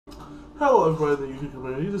Hello everybody in the YouTube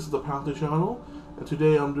community, this is the Panther channel, and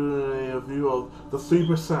today I'm doing a review of The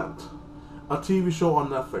 3%, a TV show on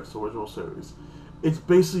Netflix, original series. It's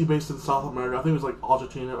basically based in South America. I think it was like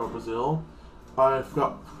Argentina or Brazil. I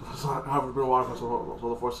forgot, I haven't been watching for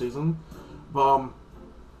the fourth season. But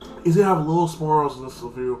he's going to have little spoilers in this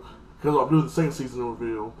review, because I'm doing the second season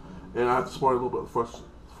review, and I have to spoil a little bit of the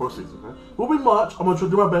first season. Okay? It won't be much. I'm going to try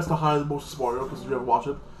to do my best to hide most spoilers, because if you haven't watched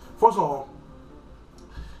it. First of all,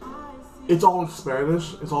 it's all in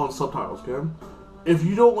Spanish. It's all in subtitles, okay? If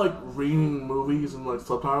you don't like reading movies and like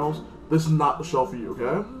subtitles, this is not the show for you,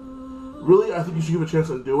 okay? Really, I think you should give it a chance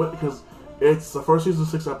and do it because it's the first season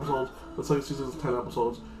is 6 episodes, the second season is 10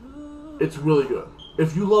 episodes. It's really good.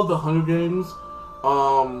 If you love the Hunger Games,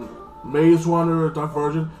 Maze Runner,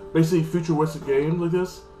 Divergent, basically futuristic games like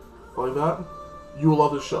this, like that, you will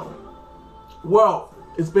love this show. Well,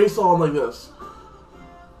 it's based on like this.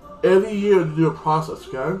 Every year they do a process,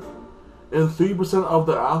 okay? And 3% of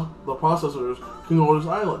the processors can go to this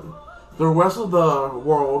island. The rest of the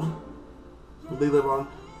world that they live on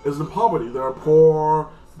is in poverty. They're poor.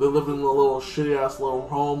 They live in little shitty-ass little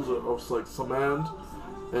homes of like cement,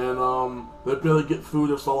 and they barely get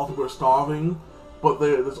food. If a lot of people are starving. But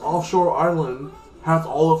this offshore island has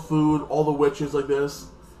all the food, all the witches like this.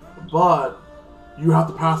 But you have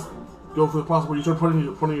to go through the process. When you turn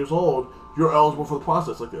 20 years old, you're eligible for the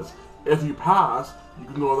process like this. If you pass, you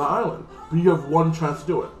can go on the island, but you have one chance to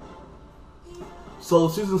do it. So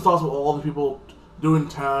the season starts with all the people doing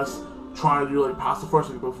tests, trying to like pass the first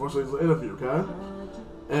thing, but the first thing is an interview, okay?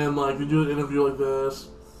 And like they do an interview like this.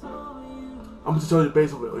 I'm going to tell you the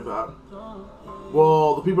base of it like that.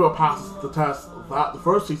 Well, the people that pass the test the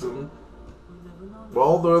first season,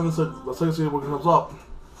 well, they're in the second season when it comes up.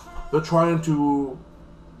 They're trying to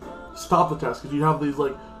stop the test because you have these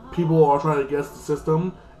like people are trying to guess the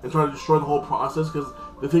system and trying to destroy the whole process because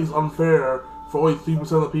they think it's unfair for only 3%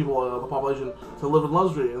 of the people of the population to live in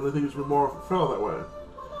luxury, and they think it's more fair that way.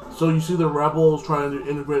 So you see the rebels trying to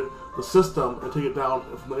integrate the system and take it down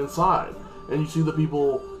from the inside, and you see the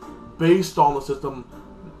people based on the system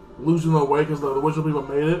losing their way because the original people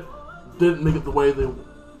made it didn't make it the way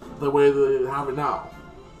they have it now.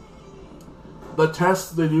 The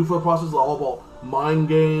tests they do for the process are all about mind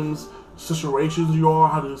games, situations you are,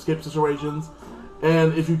 how to escape situations.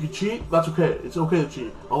 And if you can cheat, that's okay. It's okay to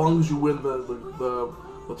cheat, as long as you win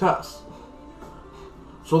the test.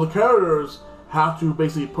 So the characters have to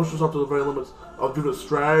basically push themselves to the very limits of different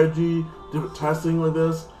strategy, different testing like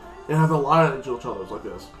this, and have to lie on each other like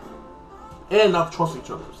this. And not trust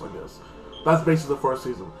each other like this. That's basically the first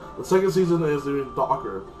season. The second season is even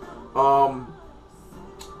darker.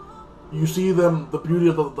 You see the beauty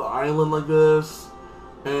of the island like this,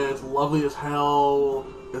 and it's lovely as hell.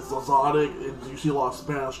 It's exotic. You see a lot of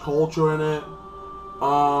Spanish culture in it.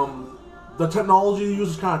 The technology they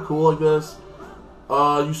use is kind of cool like this.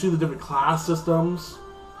 You see the different class systems.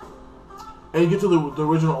 And you get to the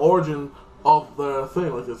original origin of the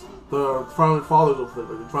thing like this. The founding fathers of the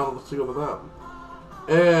thing. Like, trying to together them.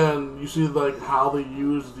 And you see like how they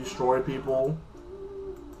destroy people.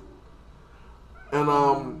 And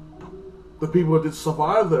the people that did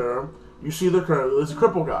survive there, you see their character. There's a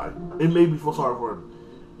crippled guy. It made me feel sorry for him.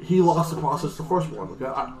 He lost the process the first one. Okay,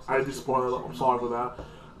 I just spoiled it. I'm sorry for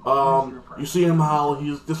that. You see him how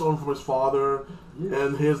he's disowned from his father,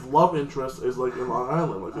 and his love interest is like in Long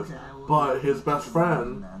Island like this. But his best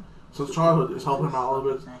friend since childhood is helping him out a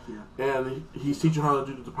little bit, and he's teaching how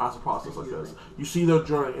to do the pass the process like this. You see their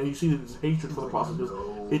journey, and you see his hatred for the process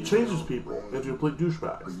because it changes people into complete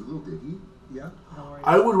douchebags.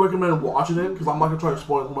 I would recommend watching it because I'm not gonna try to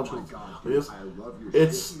spoil too much.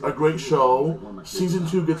 It's a great show. Season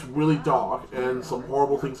 2 gets really dark and some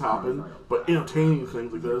horrible things happen, but entertaining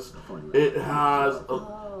things like this. It has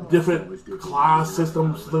a different class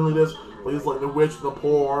systems, things like this. It's like the rich, the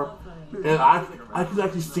poor, and I can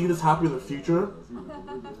actually see this happening in the future.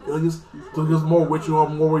 Like this, there's more rich you are,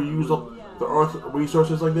 more we use up the earth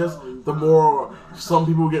resources like this, the more some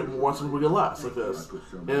people get more, some people get less like this,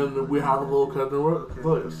 and we have a little kind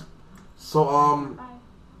of this. So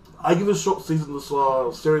I give this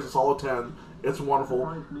series a solid 10. It's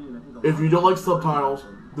wonderful. If you don't like subtitles,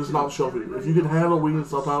 this is not the show for you. If you can handle reading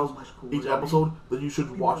subtitles each episode, then you should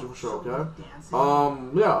watch it for sure. Okay?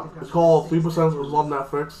 Yeah, it's called 3%. It's on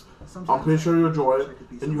Netflix. I'm pretty sure you enjoy it,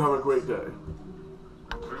 and you have a great day.